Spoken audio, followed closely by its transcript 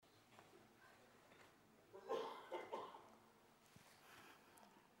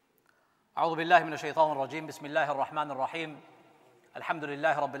أعوذ بالله من الشيطان الرجيم بسم الله الرحمن الرحيم الحمد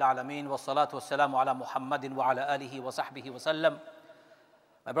لله رب العالمين والصلاة والسلام على محمد وعلى آله وصحبه وسلم.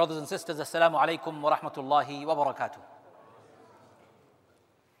 My brothers and sisters, Assalamu alaikum wa rahmatullahi wa barakatuh.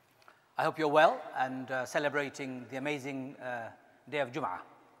 I hope you're well and celebrating the amazing day of Jum'ah.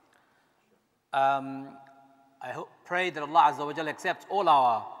 Pray that Allah Azza wa Jalla accepts all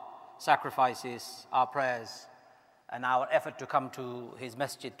our sacrifices, our prayers, and our effort to come to His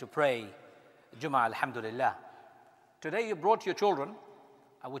masjid to pray Jum'ah, alhamdulillah. Today you brought your children,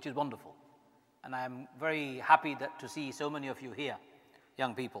 which is wonderful. And I am very happy to see so many of you here,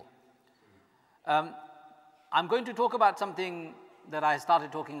 young people. I'm going to talk about something that I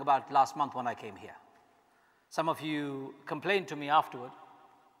started talking about last month when I came here. Some of you complained to me afterward.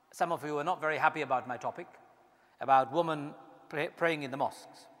 Some of you were not very happy about my topic, about women praying in the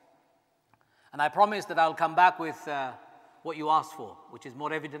mosques. And I promised that I'll come back with what you asked for, which is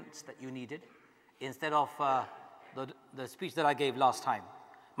more evidence that you needed, instead of the speech that I gave last time.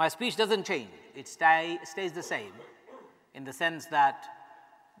 My speech doesn't change. It stays the same, in the sense that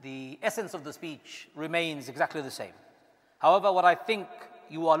the essence of the speech remains exactly the same. However, what I think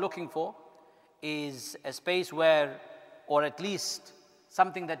you are looking for is a space where, or at least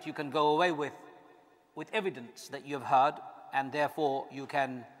something that you can go away with evidence that you have heard, and therefore you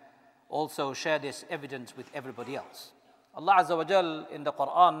can also share this evidence with everybody else. Allah Azza wa Jal in the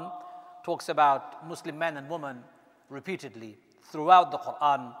Quran talks about Muslim men and women repeatedly throughout the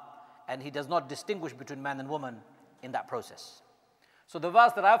Quran, and He does not distinguish between man and woman in that process. So the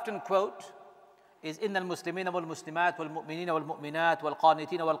verse that I often quote is إن المسلمين والمسلمات والمؤمنين والمؤمنات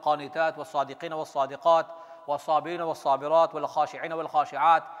والقانتين والقانتات والصادقين والصادقات والصابرين والصابرات والخاشعين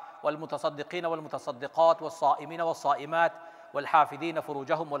والخاشعات والمتصدقين والمتصدقات والصائمين والصائمات والحافظين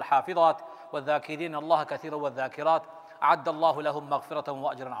فروجهم والحافظات والذاكرين الله كثيرا والذاكرات أعد الله لهم مغفرة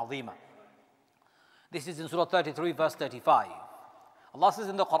وأجرا عظيما. This is in Surah 33 verse 35. Allah says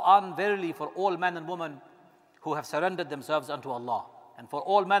in the Quran, verily for all men and women who have surrendered themselves unto Allah, and for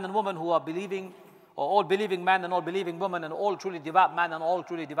all men and women who are believing, or all believing men and all believing women, and all truly devout men and all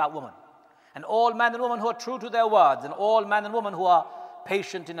truly devout women, and all men and women who are true to their words, and all men and women who are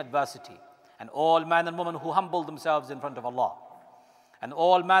patient in adversity, and all men and women who humble themselves in front of Allah, and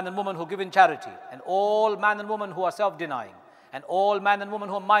all men and women who give in charity, and all men and women who are self-denying, and all men and women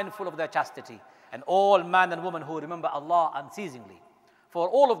who are mindful of their chastity, and all men and women who remember Allah unceasingly. For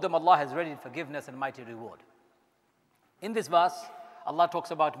all of them Allah has ready forgiveness and mighty reward. In this verse, Allah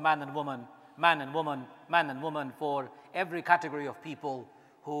talks about man and woman, man and woman, man and woman, for every category of people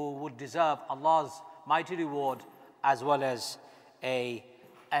who would deserve Allah's mighty reward as well as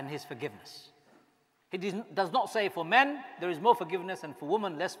and His forgiveness. He does not say for men there is more forgiveness and for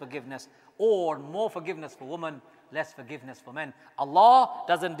women less forgiveness, or more forgiveness for women, less forgiveness for men. Allah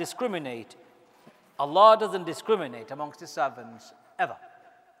doesn't discriminate. Allah doesn't discriminate amongst His servants ever.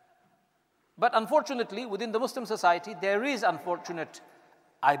 But unfortunately, within the Muslim society, there is unfortunate,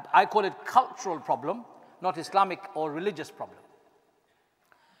 I call it cultural problem, not Islamic or religious problem.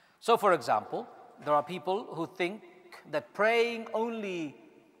 So for example, there are people who think that praying only,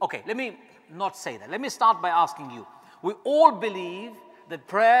 okay, let me not say that. Let me start by asking you, we all believe that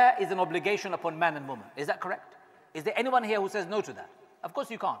prayer is an obligation upon man and woman. Is that correct? Is there anyone here who says no to that? Of course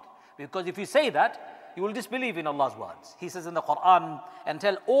you can't. Because if you say that, you will disbelieve in Allah's words. He says in the Quran, and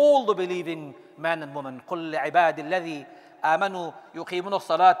tell all the believing men and women, قُلْ لِعِبَادِ الَّذِي آمَنُوا يُقِيمُونَ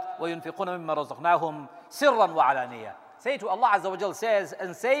الصَّلَاةَ وَيُنْفِقُونَ مِمَّا رَزَقْنَاهُمْ سِرًّا وَعَلَانِيَةً. Say to Allah Azza wa Jal says,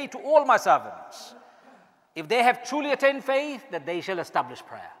 and say to all my servants, if they have truly attained faith, that they shall establish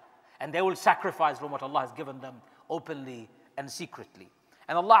prayer. And they will sacrifice from what Allah has given them openly and secretly.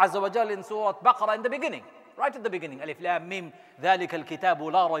 And Allah Azza wa Jal in Surah Baqarah in the beginning, right at the beginning, Alif Lam Mim, ذَلِكَ الْكِتَابُ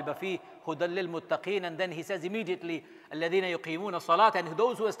لَا رَيْبَ فِيهِ هُدًى لِلْمُتَّقِينَ. And then He says immediately, الَّذِينَ يُقِيمُونَ الصَّلَاةَ, and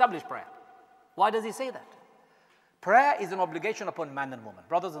those who establish prayer. Why does He say that? Prayer is an obligation upon man and woman.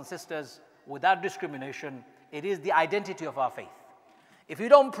 Brothers and sisters, without discrimination, it is the identity of our faith. If you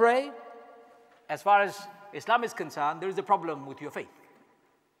don't pray, as far as Islam is concerned, there is a problem with your faith.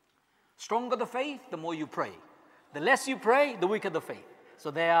 Stronger the faith, the more you pray. The less you pray, the weaker the faith. So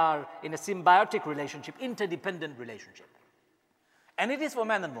they are in a symbiotic relationship, interdependent relationship. And it is for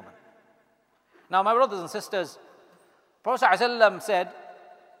man and woman. Now, my brothers and sisters, Prophet ﷺ said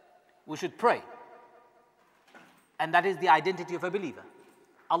we should pray. And that is the identity of a believer.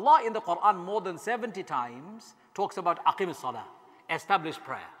 Allah in the Quran more than 70 times talks about aqim as-salah, establish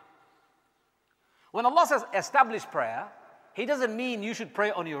prayer. When Allah says establish prayer, He doesn't mean you should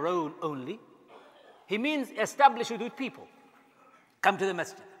pray on your own only. He means establish it with people. Come to the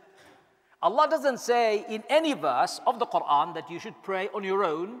masjid. Allah doesn't say in any verse of the Quran that you should pray on your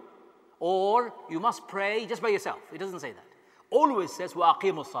own or you must pray just by yourself. It doesn't say that. Always says,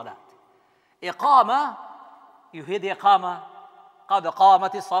 وَأَقِيمُوا الصَّلَاةِ. Iqama, you hear the iqama, قَدْ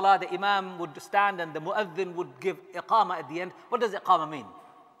قَامَتِ الصَّلَاةِ, the imam would stand and the mu'adhin would give iqama at the end. What does iqama mean?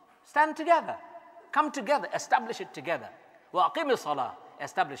 Stand together, come together, establish it together. وَأَقِيمُوا الصَّلَاةِ,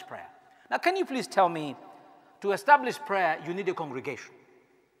 establish prayer. Now can you please tell me, to establish prayer you need a congregation.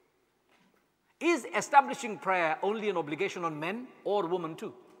 Is establishing prayer only an obligation on men or women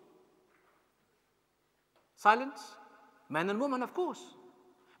too? Silence? Men and women, of course.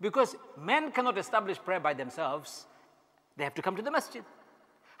 Because men cannot establish prayer by themselves. They have to come to the masjid.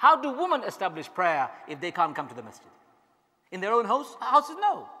 How do women establish prayer if they can't come to the masjid? In their own houses?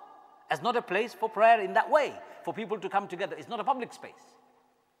 No. It's not a place for prayer in that way, for people to come together. It's not a public space.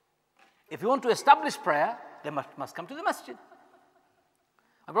 If you want to establish prayer, they must come to the masjid.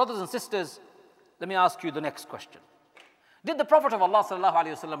 My brothers and sisters, let me ask you the next question. Did the Prophet of Allah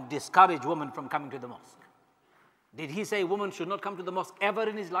ﷺ discourage women from coming to the mosque? Did he say women should not come to the mosque ever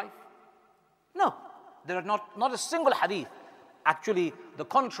in his life? No. There are not a single hadith. Actually, the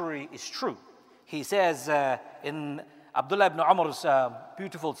contrary is true. He says in Abdullah ibn Umar's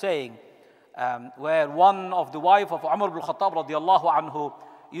beautiful saying, where one of the wife of Umar ibn Khattab radiallahu anhu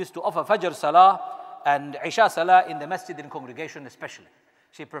used to offer Fajr Salah and Isha Salah in the masjid in congregation especially.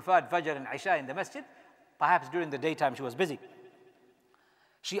 She preferred Fajr and Isha in the masjid. Perhaps during the daytime she was busy.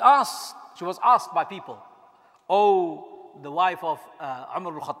 She was asked by people, "Oh, the wife of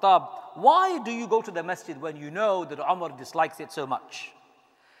Umar ibn Khattab, why do you go to the masjid when you know that Umar dislikes it so much?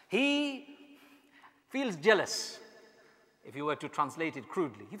 He feels jealous." If you were to translate it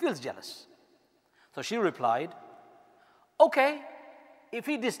crudely, he feels jealous. So she replied, "Okay, if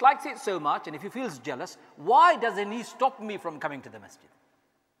he dislikes it so much and if he feels jealous, why doesn't he stop me from coming to the masjid?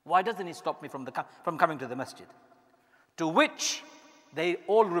 Why doesn't he stop me from coming to the masjid?" To which they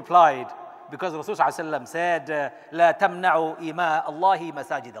all replied, because Rasulullah said, "La tamna'u ima Allahi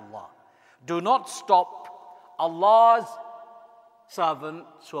masajid Allah." Do not stop Allah's servant,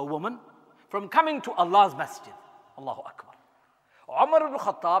 so a woman, from coming to Allah's masjid. Allahu Akbar. Umar ibn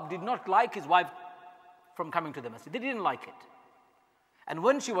Khattab did not like his wife from coming to the masjid. They didn't like it. And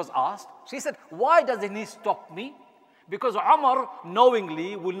when she was asked, she said, "Why doesn't he stop me?" Because Umar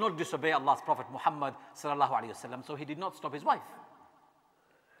knowingly will not disobey Allah's Prophet Muhammad sallallahu alaihi wasallam, so he did not stop his wife.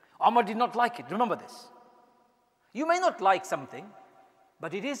 Umar did not like it. Remember this. You may not like something,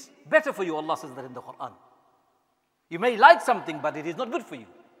 but it is better for you. Allah says that in the Quran. You may like something, but it is not good for you.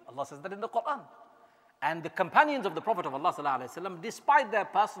 Allah says that in the Quran. And the companions of the Prophet of Allah sallallahu alaihi wasallam, despite their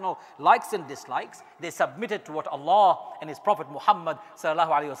personal likes and dislikes, they submitted to what Allah and His Prophet Muhammad sallallahu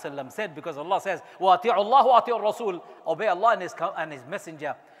alaihi wasallam said, because Allah says, "Wa ati'u Allah wa ati'u Rasul." Obey Allah and His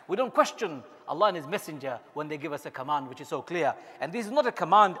Messenger. We don't question Allah and His Messenger when they give us a command which is so clear. And this is not a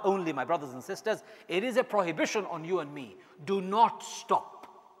command only, my brothers and sisters. It is a prohibition on you and me. Do not stop.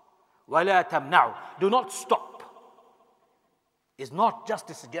 وَلَا تَمْنَعُ. Do not stop. It's not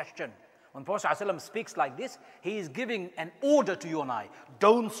just a suggestion. When Prophet ﷺ speaks like this, he is giving an order to you and I.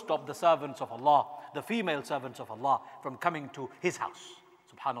 Don't stop the servants of Allah, the female servants of Allah, from coming to His house.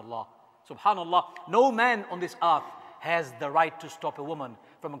 Subhanallah. Subhanallah. No man on this earth has the right to stop a woman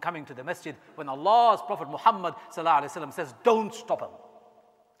from coming to the masjid when Allah's Prophet Muhammad ﷺ says, "Don't stop them."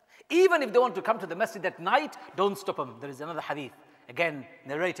 Even if they want to come to the masjid at night, don't stop them. There is another hadith, again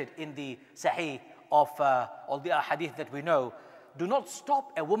narrated in the Sahih of all the hadith that we know. Do not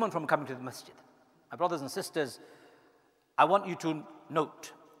stop a woman from coming to the masjid. My brothers and sisters, I want you to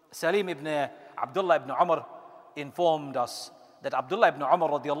note, Salim ibn Abdullah ibn Umar informed us that Abdullah ibn Umar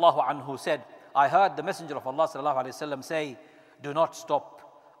radiallahu anhu said, "I heard the Messenger of Allah sallallahu alaihi wasallam say, do not stop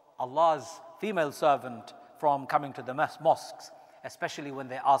Allah's female servant from coming to the mosques, especially when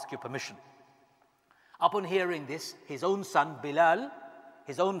they ask you permission." Upon hearing this, his own son Bilal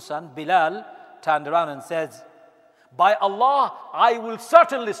turned around and says, "By Allah, I will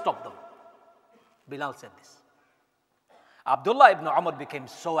certainly stop them." Bilal said this. Abdullah ibn Umar became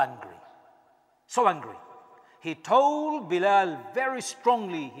so angry. So angry. He told Bilal very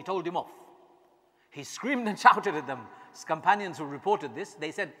strongly, he told him off. He screamed and shouted at them. His companions who reported this,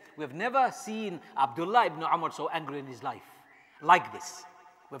 they said, "We have never seen Abdullah ibn Umar so angry in his life like this.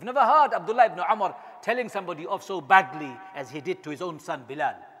 We've never heard Abdullah ibn Umar telling somebody off so badly as he did to his own son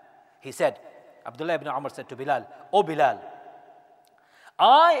Bilal." He said, Abdullah ibn Umar said to Bilal, "O Bilal,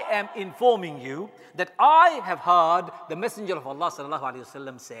 I am informing you that I have heard the Messenger of Allah sallallahu alaihi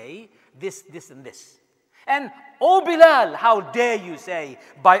wasallam say this, this and this. And O Bilal, how dare you say,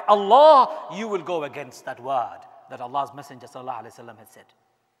 by Allah, you will go against that word that Allah's Messenger sallallahu alaihi wasallam had said."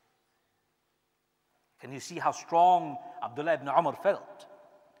 Can you see how strong Abdullah ibn Umar felt?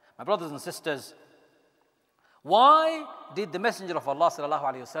 My brothers and sisters, why did the Messenger of Allah sallallahu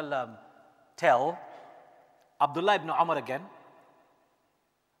alaihi wasallam tell Abdullah ibn Umar again,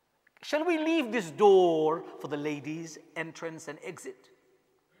 shall we leave this door for the ladies' entrance and exit?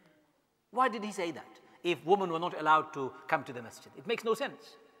 Why did he say that? If women were not allowed to come to the masjid, it makes no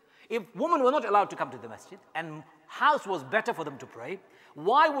sense. If women were not allowed to come to the masjid and house was better for them to pray,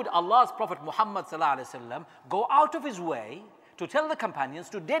 why would Allah's Prophet Muhammad sallallahu alaihi wasallam go out of his way to tell the companions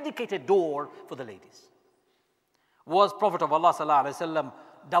to dedicate a door for the ladies? Was Prophet of Allah sallallahu alaihi wasallam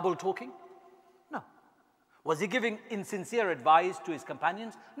double talking? No. Was he giving insincere advice to his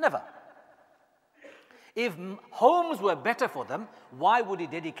companions? Never. If homes were better for them, why would he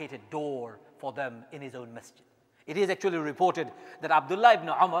dedicate a door for them in his own masjid? It is actually reported that Abdullah ibn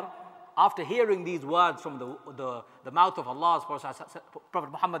Umar, after hearing these words from the mouth of Allah's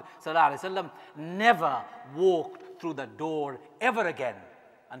Prophet Muhammad sallallahu alaihi wasallam, never walked through the door ever again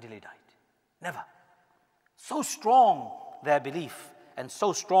until he died. Never. So strong their belief and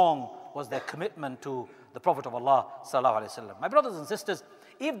so strong was their commitment to the Prophet of Allah sallallahu alaihi wasallam. My brothers and sisters,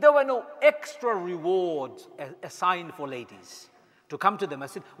 if there were no extra rewards assigned for ladies to come to the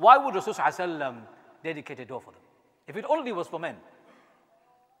masjid, why would Rasulullah sallallahu alaihi wasallam dedicate a door for them? If it only was for men.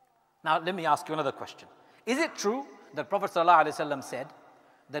 Now let me ask you another question. Is it true that Prophet sallallahu alaihi wasallam said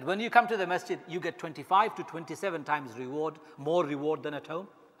that when you come to the masjid, you get 25 to 27 times reward, more reward than at home?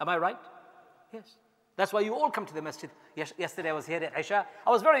 Am I right? Yes. That's why you all come to the masjid. Yesterday I was here at Isha. I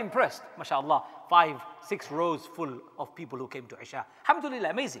was very impressed, mashallah. 5-6 rows full of people who came to Isha. Alhamdulillah,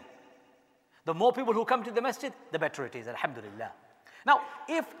 amazing. The more people who come to the masjid, the better it is, alhamdulillah. Now,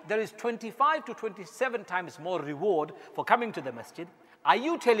 if there is 25 to 27 times more reward for coming to the masjid, are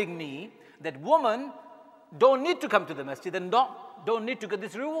you telling me that women don't need to come to the masjid and don't need to get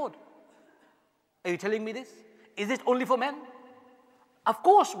this reward? Are you telling me this? Is it only for men? Of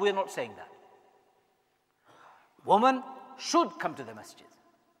course, we're not saying that. Women should come to the masjid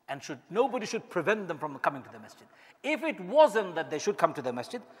and nobody should prevent them from coming to the masjid. If it wasn't that they should come to the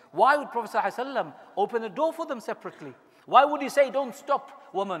masjid, why would Prophet ﷺ open a door for them separately? Why would he say, don't stop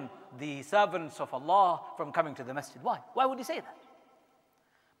women, the servants of Allah, from coming to the masjid? Why? Why would he say that?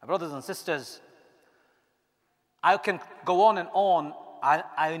 My brothers and sisters, I can go on and on.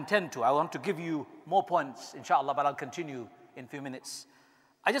 I intend to. I want to give you more points, inshallah, but I'll continue in a few minutes.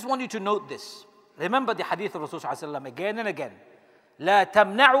 I just want you to note this. Remember the hadith of Rasulullah again and again. لا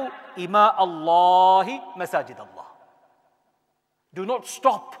تمنعوا إماء الله مساجد الله. Do not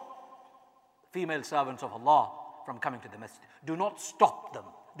stop female servants of Allah from coming to the masjid. Do not stop them.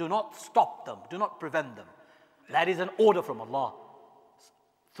 Do not stop them. Do not prevent them. That is an order from Allah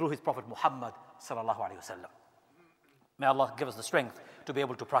through His Prophet Muhammad sallallahu alaihi wasallam. May Allah give us the strength to be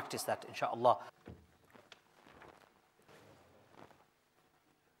able to practice that, inshaAllah.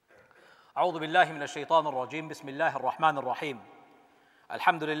 أعوذ بالله من الشيطان الرجيم بسم الله الرحمن الرحيم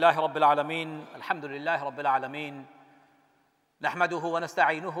الحمد لله رب العالمين الحمد لله رب العالمين نحمده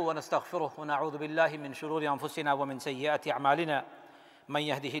ونستعينه ونستغفره ونعوذ بالله من شرور أنفسنا ومن سيئات أعمالنا من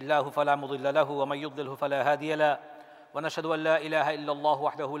يهده الله فلا مضل له ومن يضلله فلا هادي له ونشهد أن لا إله إلا الله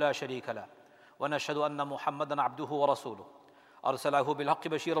وحده لا شريك له ونشهد أن محمدا عبده ورسوله أرسله بالحق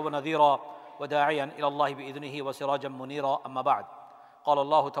بشيرا ونذيرا وداعيا إلى الله بإذنه وسراجا منيرا أما بعد قال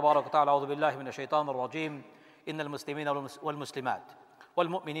الله تبارك وتعالى أعوذ بالله من الشيطان الرجيم إن المسلمين والمسلمات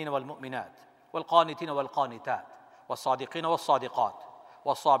والمؤمنين والمؤمنات والقانتين والقانتات والصادقين والصادقات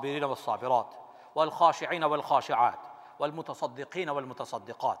والصابرين والصابرات والخاشعين والخاشعات والمتصدقين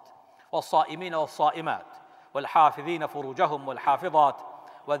والمتصدقات والصائمين والصائمات والحافظين فروجهم والحافظات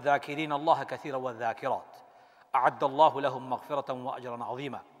والذاكرين الله كثيرا والذاكرات أعد الله لهم مغفرة وأجرا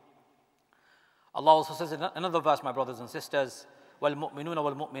عظيما. Allah also says in another verse, my brothers and sisters, والمؤمنون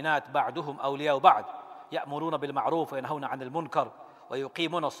والمؤمنات بعضهم أولياء بعض يأمرون بالمعروف وينهون عن المنكر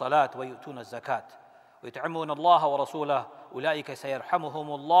ويقيمون الصلاة ويؤتون الزكاة ويطعمون الله ورسوله أولئك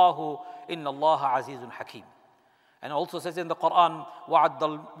سيرحمهم الله إن الله عزيز حكيم. And also says in the Quran وعد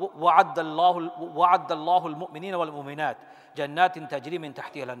الله المؤمنين والمؤمنات جنات تجري من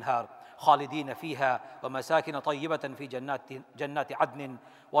تحتها الأنهار خالدين فيها ومساكن طيبة في جنات عدن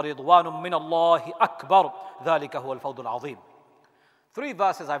ورضوان من الله أكبر ذلك هو الفوز العظيم. 3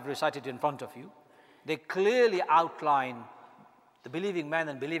 verses I've recited in front of you. They clearly outline the believing man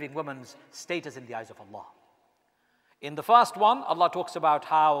and believing woman's status in the eyes of Allah. In the first one, Allah talks about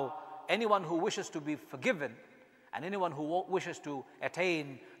how anyone who wishes to be forgiven and anyone who wishes to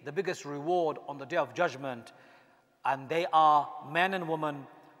attain the biggest reward on the Day of Judgment, and they are men and women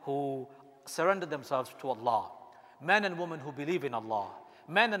who surrender themselves to Allah, men and women who believe in Allah,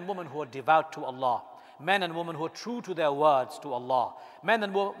 men and women who are devout to Allah, men and women who are true to their words to Allah, men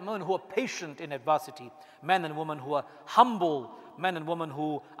and women who are patient in adversity, men and women who are humble, men and women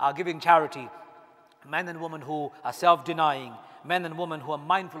who are giving charity, men and women who are self-denying, men and women who are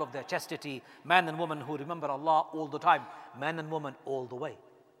mindful of their chastity, men and women who remember Allah all the time, men and women all the way.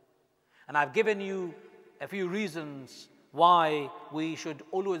 And I've given you a few reasons why we should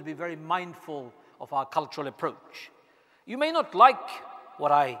always be very mindful of our cultural approach. You may not like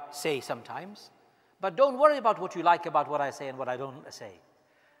what I say sometimes, but don't worry about what you like about what I say and what I don't say.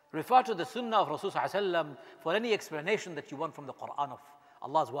 Refer to the Sunnah of Rasulullah for any explanation that you want from the Quran of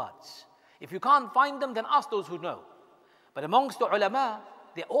Allah's words. If you can't find them, then ask those who know. But amongst the ulama,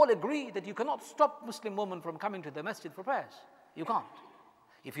 they all agree that you cannot stop Muslim women from coming to the masjid for prayers. You can't.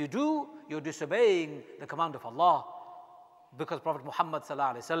 If you do, you're disobeying the command of Allah, because Prophet Muhammad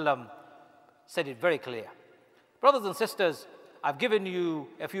said it very clear. Brothers and sisters, I've given you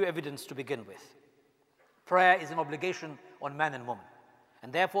a few evidence to begin with. Prayer is an obligation on man and woman,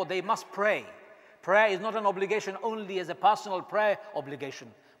 and therefore they must pray. Prayer is not an obligation only as a personal prayer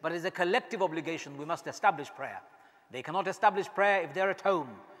obligation, but as a collective obligation. We must establish prayer. They cannot establish prayer if they're at home.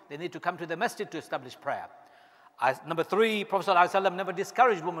 They need to come to the masjid to establish prayer. Number 3, Prophet ﷺ never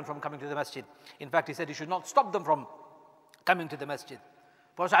discouraged women from coming to the masjid. In fact, he said he should not stop them from coming to the masjid.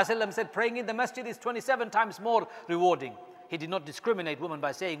 Prophet ﷺ said praying in the masjid is 27 times more rewarding. He did not discriminate women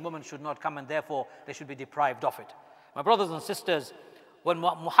by saying women should not come and therefore they should be deprived of it. My brothers and sisters, when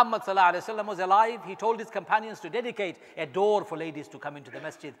Muhammad ﷺ was alive, he told his companions to dedicate a door for ladies to come into the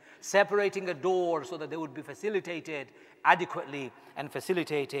masjid, separating a door so that they would be facilitated adequately and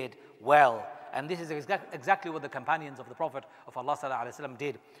facilitated well. And this is exactly what the companions of the Prophet of Allah ﷺ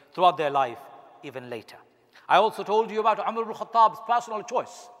did throughout their life, even later. I also told you about Umar ibn Khattab's personal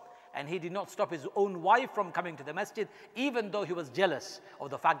choice, and he did not stop his own wife from coming to the masjid, even though he was jealous of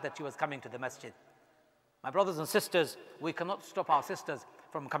the fact that she was coming to the masjid. My brothers and sisters, we cannot stop our sisters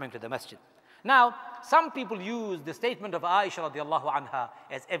from coming to the masjid. Now, some people use the statement of Aisha radiallahu anha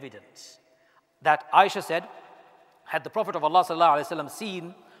as evidence. That Aisha said, had the Prophet of Allah sallallahu alaihi wasallam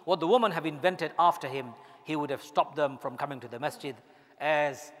seen what the women have invented after him, he would have stopped them from coming to the masjid,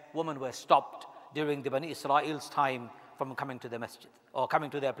 as women were stopped during the Bani Israel's time from coming to the masjid or coming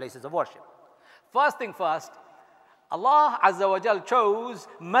to their places of worship. First thing first, Allah Azza wa Jal chose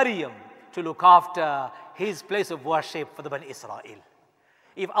Maryam to look after his place of worship for the Bani Israel.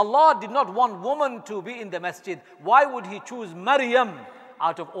 If Allah did not want woman to be in the masjid, why would he choose Maryam,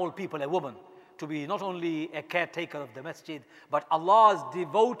 out of all people a woman, to be not only a caretaker of the masjid, but Allah's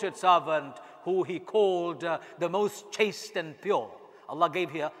devoted servant who he called the most chaste and pure. Allah gave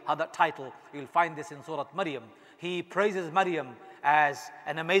her that title. You'll find this in Surah Maryam. He praises Maryam as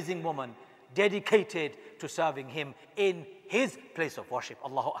an amazing woman dedicated to serving him in his place of worship.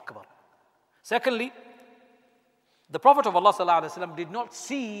 Allahu Akbar. Secondly, the Prophet of Allah ﷺ did not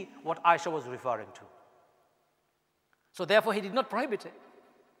see what Aisha was referring to. So therefore he did not prohibit it.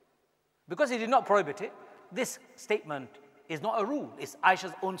 Because he did not prohibit it, this statement is not a rule, it's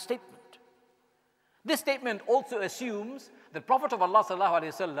Aisha's own statement. This statement also assumes the Prophet of Allah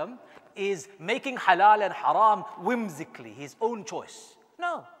ﷺ is making halal and haram whimsically, his own choice.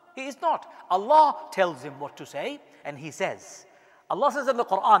 No, he is not. Allah tells him what to say, and he says. Allah says in the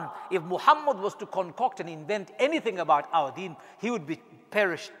Quran, if Muhammad was to concoct and invent anything about our deen, he would be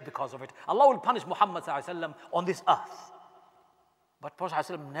perished because of it. Allah will punish Muhammad ﷺ on this earth. But Prophet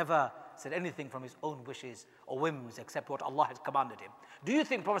ﷺ never said anything from his own wishes or whims except what Allah has commanded him. Do you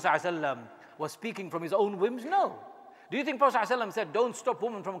think Prophet ﷺ was speaking from his own whims? No. Do you think Prophet ﷺ said, don't stop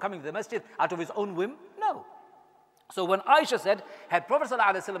women from coming to the masjid out of his own whim? No. So when Aisha said, had Prophet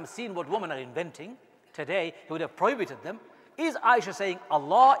ﷺ seen what women are inventing today, he would have prohibited them. Is Aisha saying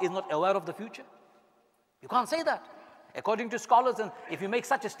Allah is not aware of the future? You can't say that. According to scholars, and if you make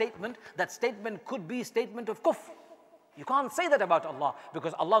such a statement, that statement could be a statement of kufr. You can't say that about Allah,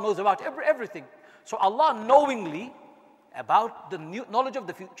 because Allah knows about everything. So Allah knowingly, about the knowledge of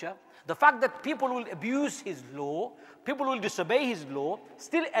the future, the fact that people will abuse his law, people will disobey his law,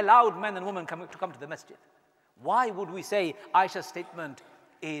 still allowed men and women to come to the masjid. Why would we say Aisha's statement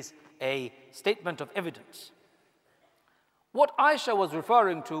is a statement of evidence? What Aisha was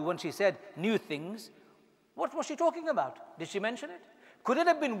referring to when she said new things, what was she talking about? Did she mention it? Could it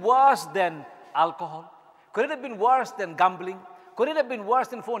have been worse than alcohol? Could it have been worse than gambling? Could it have been worse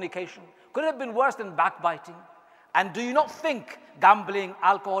than fornication? Could it have been worse than backbiting? And do you not think gambling,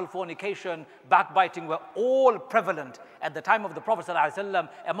 alcohol, fornication, backbiting were all prevalent at the time of the Prophet ﷺ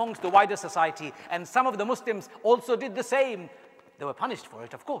amongst the wider society? And some of the Muslims also did the same. They were punished for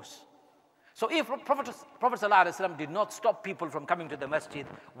it, of course. So if Prophet ﷺ did not stop people from coming to the masjid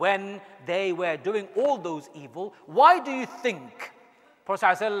when they were doing all those evil, why do you think Prophet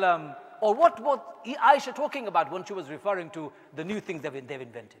ﷺ, or what was Aisha talking about when she was referring to the new things they've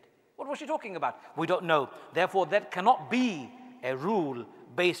invented? What was she talking about? We don't know. Therefore, that cannot be a rule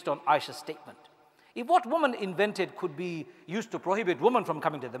based on Aisha's statement. If what woman invented could be used to prohibit women from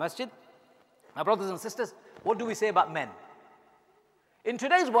coming to the masjid, my brothers and sisters, what do we say about men? In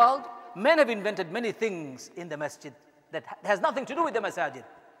today's world, men have invented many things in the masjid that has nothing to do with the masajid.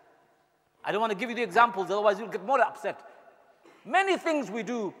 I don't want to give you the examples, otherwise you'll get more upset. Many things we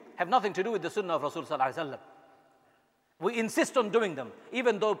do have nothing to do with the sunnah of Rasul sallallahu alaihi wasallam. We insist on doing them,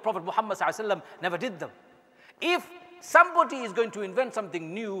 even though Prophet Muhammad sallallahu alaihi wasallam never did them. If somebody is going to invent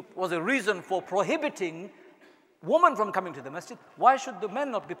something new was a reason for prohibiting women from coming to the masjid, why should the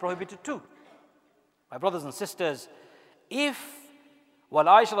men not be prohibited too? My brothers and sisters, while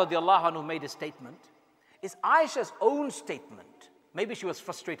Aisha radiallahu anhu made a statement, it's Aisha's own statement. Maybe she was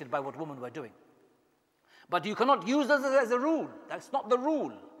frustrated by what women were doing. But you cannot use this as a rule. That's not the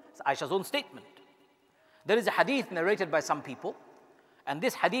rule. It's Aisha's own statement. There is a hadith narrated by some people, and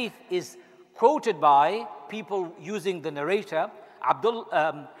this hadith is quoted by people using the narrator, Abdul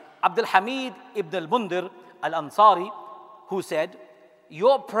Hamid ibn al-Mundir al-Ansari, who said,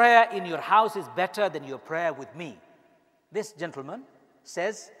 "Your prayer in your house is better than your prayer with me." This gentleman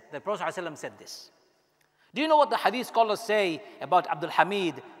says that Prophet ﷺ said this. Do you know what the hadith scholars say about Abdul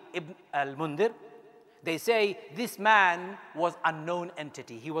Hamid ibn al-Mundir? They say this man was an unknown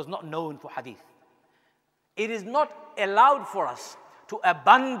entity. He was not known for hadith. It is not allowed for us to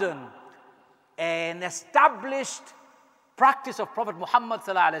abandon an established practice of Prophet Muhammad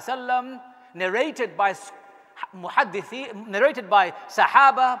ﷺ, narrated by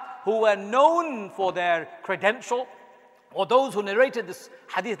Sahaba who were known for their credential, or those who narrated this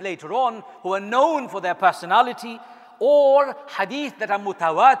hadith later on who were known for their personality, or hadith that are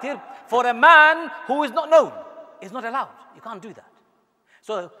mutawatir for a man who is not known. It's not allowed. You can't do that.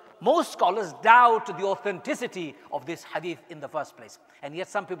 So most scholars doubt the authenticity of this hadith in the first place, and yet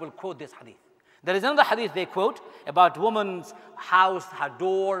some people quote this hadith. There is another hadith they quote about woman's house, her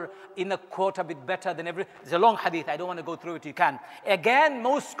door, in a quote a bit better than every. It's a long hadith, I don't want to go through it, you can. Again,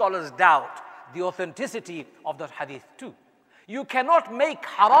 most scholars doubt the authenticity of that hadith too. You cannot make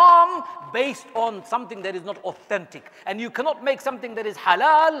haram based on something that is not authentic. And you cannot make something that is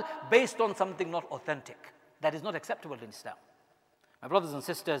halal based on something not authentic. That is not acceptable in Islam. My brothers and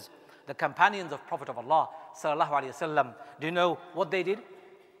sisters, the companions of Prophet of Allah sallallahu alaihi wasallam, do you know what they did?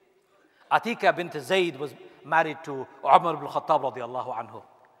 Atika bint Zayd was married to Umar ibn Khattab radiallahu anhu.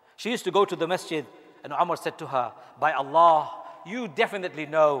 She used to go to the masjid, and Umar said to her, "By Allah, you definitely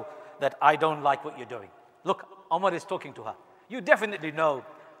know that I don't like what you're doing." Look, Umar is talking to her. "You definitely know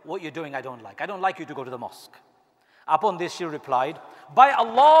what you're doing I don't like. I don't like you to go to the mosque." Upon this she replied, "By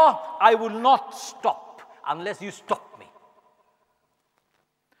Allah, I will not stop unless you stop me."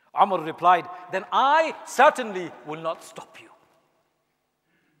 Umar replied, "Then I certainly will not stop you."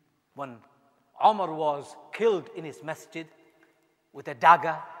 When Umar was killed in his masjid with a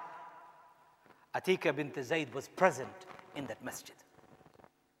dagger, Atika bint Zayd was present in that masjid.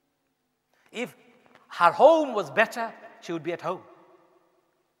 If her home was better, she would be at home.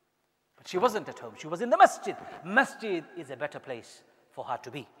 But she wasn't at home. She was in the masjid. Masjid is a better place for her to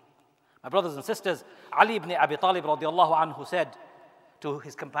be. My brothers and sisters, Ali ibn Abi Talib radiallahu anhu said to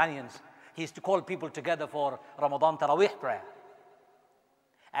his companions, he used to call people together for Ramadan Taraweeh prayer.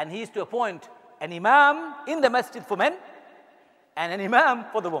 And he used to appoint an imam in the masjid for men and an imam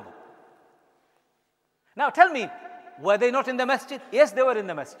for the women. Now tell me, were they not in the masjid? Yes, they were in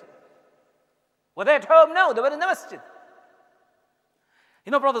the masjid. Were they at home? No, they were in the masjid.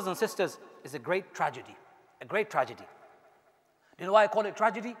 You know, brothers and sisters, it's a great tragedy. A great tragedy. Do you know why I call it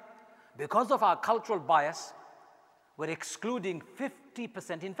tragedy? Because of our cultural bias, we're excluding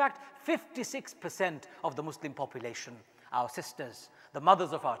 50%, in fact, 56% of the Muslim population, our sisters, the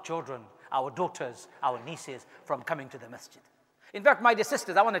mothers of our children, our daughters, our nieces, from coming to the masjid. In fact, my dear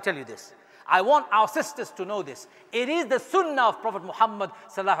sisters, I want to tell you this. I want our sisters to know this. It is the sunnah of Prophet Muhammad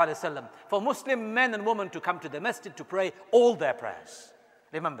sallallahu alaihi wasallam for Muslim men and women to come to the masjid to pray all their prayers.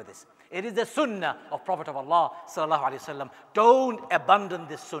 Remember this. It is the sunnah of Prophet of Allah sallallahu alaihi wasallam. Don't abandon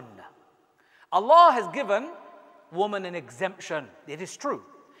this sunnah. Allah has given women an exemption. It is true.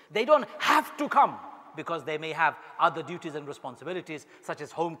 They don't have to come because they may have other duties and responsibilities such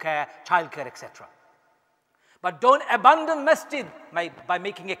as home care, childcare, etc. But don't abandon masjid by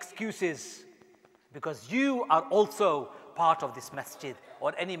making excuses, because you are also part of this masjid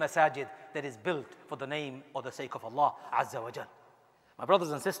or any masajid that is built for the name or the sake of Allah Azza wa Jal. My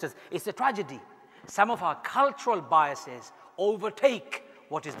brothers and sisters, it's a tragedy. Some of our cultural biases overtake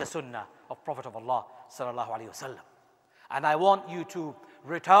what is the sunnah of Prophet of Allah sallallahu alaihi wasallam. And I want you to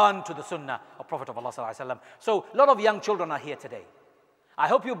return to the sunnah of Prophet of Allah sallallahu alaihi wasallam. So a lot of young children are here today. I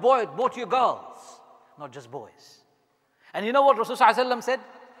hope you brought your girls, not just boys. And you know what Rasul sallallahu alaihi wasallam said?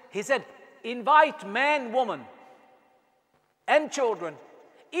 He said, invite men, women, and children,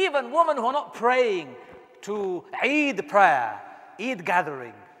 even women who are not praying, to Eid prayer, Eid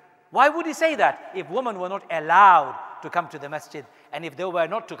gathering. Why would he say that if women were not allowed to come to the masjid and if they were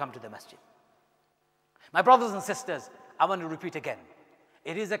not to come to the masjid? My brothers and sisters, I want to repeat again.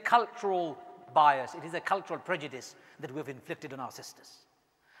 It is a cultural bias, it is a cultural prejudice that we've inflicted on our sisters.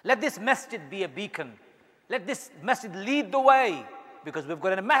 Let this masjid be a beacon. Let this masjid lead the way, because we've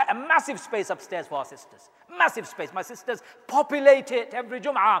got a massive space upstairs for our sisters. Massive space. My sisters, populate it every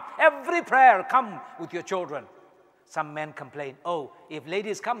Jum'ah, every prayer. Come with your children. Some men complain, oh, if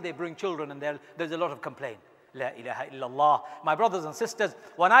ladies come, they bring children, and there's a lot of complaint. La ilaha illallah. My brothers and sisters,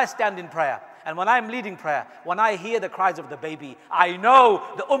 when I stand in prayer, and when I'm leading prayer, when I hear the cries of the baby, I know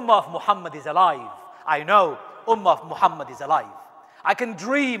the Ummah of Muhammad is alive. I know Ummah of Muhammad is alive. I can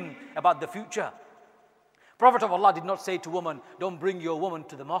dream about the future. Prophet of Allah did not say to women, don't bring your woman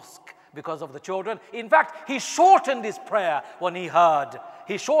to the mosque because of the children. In fact, he shortened his prayer when he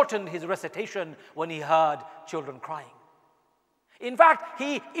shortened his recitation when he heard children crying. In fact,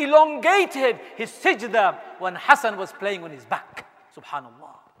 he elongated his sajda when Hassan was playing on his back.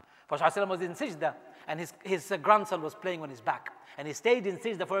 Subhanallah. Prophet was in sajda and his grandson was playing on his back. And he stayed in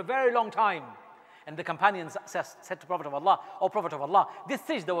sajda for a very long time. And the companions said to Prophet of Allah, "O Prophet of Allah, this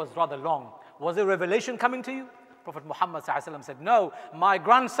sajda was rather long. Was a revelation coming to you?" Prophet Muhammad said, "No, my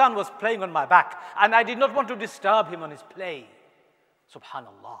grandson was playing on my back and I did not want to disturb him on his play."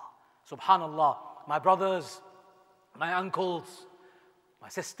 Subhanallah. Subhanallah. My brothers, my uncles, my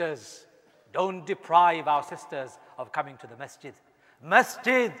sisters, don't deprive our sisters of coming to the masjid.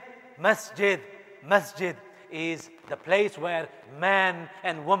 Masjid, masjid, masjid is the place where man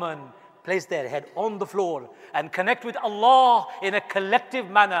and woman place their head on the floor and connect with Allah in a collective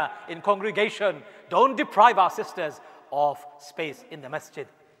manner in congregation. Don't deprive our sisters of space in the masjid.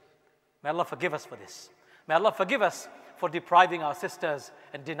 May Allah forgive us for this. May Allah forgive us for depriving our sisters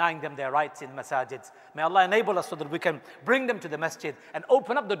and denying them their rights in masajids. May Allah enable us so that we can bring them to the masjid and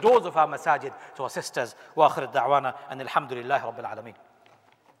open up the doors of our masajid to our sisters. Wa akhir da'wana and alhamdulillahi rabbil alameen.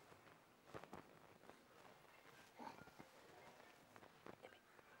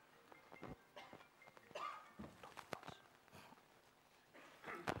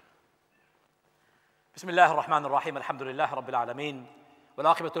 بسم الله الرحمن الرحيم الحمد لله رب العالمين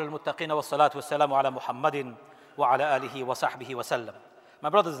والعاقبة للمتقين والصلاة والسلام على محمد وعلى آله وصحبه وسلم. My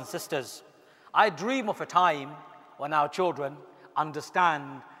brothers and sisters, I dream of a time when our children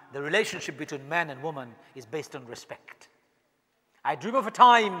understand the relationship between man and woman is based on respect. I dream of a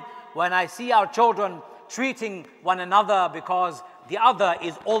time when I see our children treating one another because the other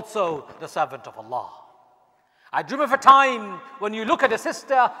is also the servant of Allah. I dream of a time when you look at a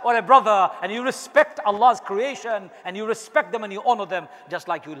sister or a brother and you respect Allah's creation and you respect them and you honor them just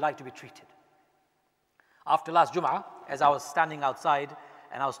like you would like to be treated. After last Jum'ah, as I was standing outside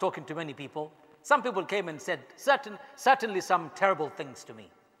and I was talking to many people, some people came and said certainly some terrible things to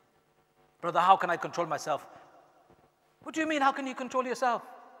me. Brother, how can I control myself? What do you mean, how can you control yourself?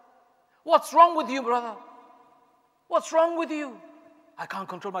 What's wrong with you, brother? What's wrong with you? I can't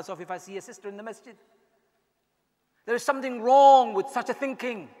control myself if I see a sister in the masjid. There is something wrong with such a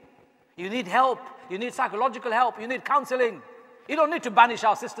thinking. You need help. You need psychological help. You need counseling. You don't need to banish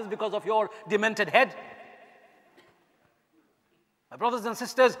our sisters because of your demented head. My brothers and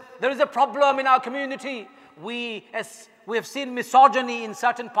sisters, there is a problem in our community. We have seen misogyny in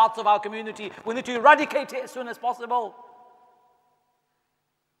certain parts of our community. We need to eradicate it as soon as possible.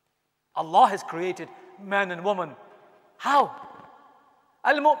 Allah has created man and woman. How?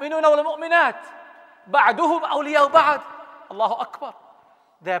 Al-mu'minuna wal-mu'minat. Ba'duhum awliya ba'd. Allahu Akbar.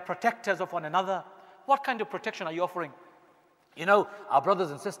 They are protectors of one another. What kind of protection are you offering? You know, our brothers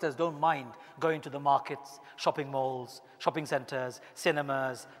and sisters don't mind going to the markets, shopping malls, shopping centers,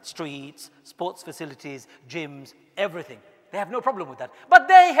 cinemas, streets, sports facilities, gyms, everything. They have no problem with that. But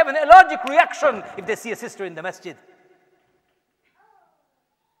they have an allergic reaction if they see a sister in the masjid.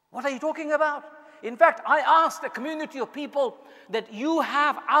 What are you talking about? In fact, I asked a community of people that you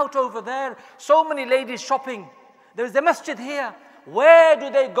have out over there so many ladies shopping. There is a masjid here. Where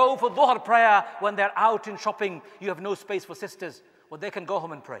do they go for dhuhr prayer when they're out in shopping? You have no space for sisters. Well, they can go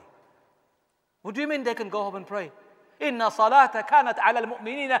home and pray. What do you mean they can go home and pray? Inna salata kanat ala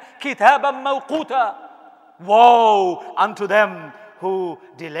al-mu'minina kitaban mawquta. Woe unto them who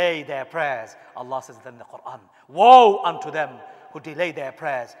delay their prayers. Allah says in the Quran, woe unto them who delay their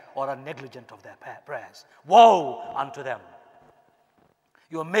prayers or are negligent of their prayers. Woe unto them.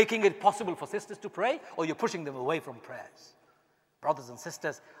 You're making it possible for sisters to pray, or you're pushing them away from prayers. Brothers and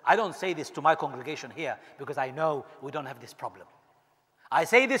sisters, I don't say this to my congregation here because I know we don't have this problem. I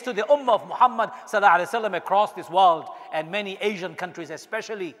say this to the Ummah of Muhammad sallallahu alaihi wasallam across this world and many Asian countries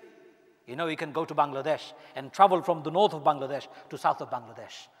especially. You know, you can go to Bangladesh and travel from the north of Bangladesh to south of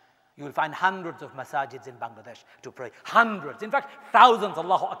Bangladesh. You will find hundreds of masajids in Bangladesh to pray. Hundreds, in fact, thousands,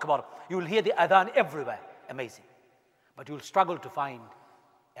 Allahu Akbar. You will hear the adhan everywhere. Amazing. But you will struggle to find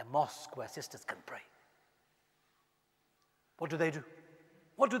a mosque where sisters can pray. What do they do?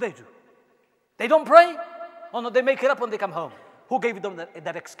 What do they do? They don't pray? Oh no, they make it up when they come home. Who gave them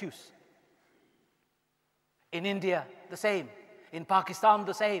that excuse? In India, the same. In Pakistan,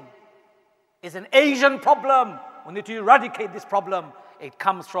 the same. It's an Asian problem. We need to eradicate this problem. It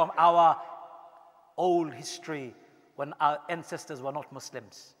comes from our old history when our ancestors were not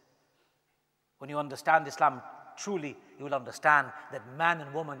Muslims. When you understand Islam truly, you will understand that man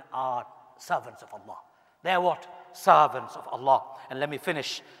and woman are servants of Allah. They are what? Servants of Allah. And let me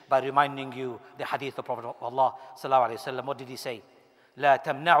finish by reminding you the hadith of Prophet of Allah sallallahu alaihi wasallam. What did he say? لا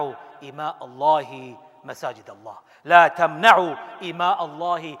تمنعوا إماء الله مساجد الله. لا تمنعوا إماء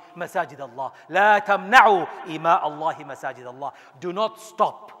الله مساجد الله. لا تمنعوا إماء الله مساجد الله. Do not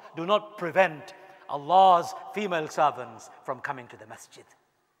stop, do not prevent Allah's female servants from coming to the masjid.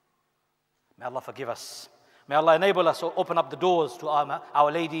 May Allah forgive us. May Allah enable us to open up the doors to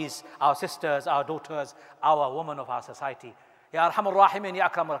our ladies, our sisters, our daughters, our women of our society. Ya Arhamar Rahimin, Ya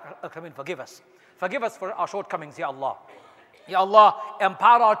Akram Akramin, forgive us. Forgive us for our shortcomings, Ya Allah. Ya Allah,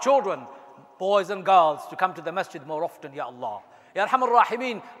 empower our children, boys and girls, to come to the masjid more often, Ya Allah. Ya Arhamar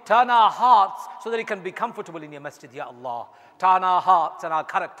Rahimin, turn our hearts so that we can be comfortable in your masjid, Ya Allah. Turn our hearts and our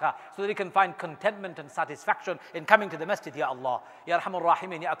character so that we can find contentment and satisfaction in coming to the masjid, Ya Allah. Ya Arhamar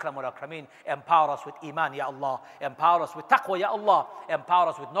Rahimin, Ya Akram Akramin, empower us with iman, Ya Allah. Empower us with taqwa, Ya Allah. Empower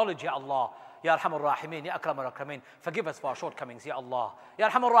us with knowledge, Ya Allah. Ya Arhamar Rahimin, Ya Akram Akramin, forgive us for our shortcomings, Ya Allah. Ya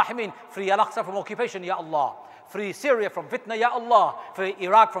Arhamar Rahimin, free Al-Aqsa from occupation, Ya Allah. Free Syria from fitna, Ya Allah. Free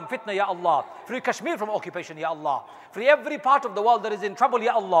Iraq from fitna, Ya Allah. Free Kashmir from occupation, Ya Allah. Free every part of the world that is in trouble,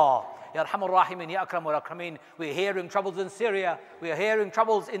 Ya Allah. Ya Arhamar Rahimin, Ya Akram Akramin. We're hearing troubles in Syria. We're hearing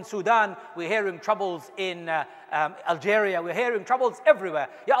troubles in Sudan. We're hearing troubles in Algeria. We're hearing troubles everywhere.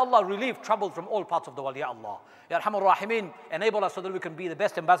 Ya Allah, relieve troubles from all parts of the world, Ya Allah. Ya Arhamar Rahimin, enable us so that we can be the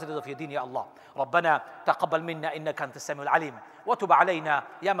best ambassadors of your deen, Ya Allah. ربنا تقبل منا إنك أنت السميع العليم وتب علينا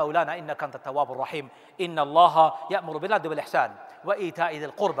يا مولانا إنك أنت التواب الرحيم إن الله يأمر بالعدل والإحسان وإيتاء ذي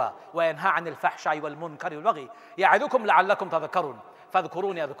القربى وينهى عن الفحشاء والمنكر والبغي يعظكم لعلكم تذكرون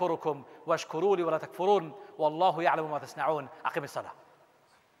فاذكروني أذكركم واشكروا لي ولا تكفرون والله يعلم ما تصنعون أقم الصلاة.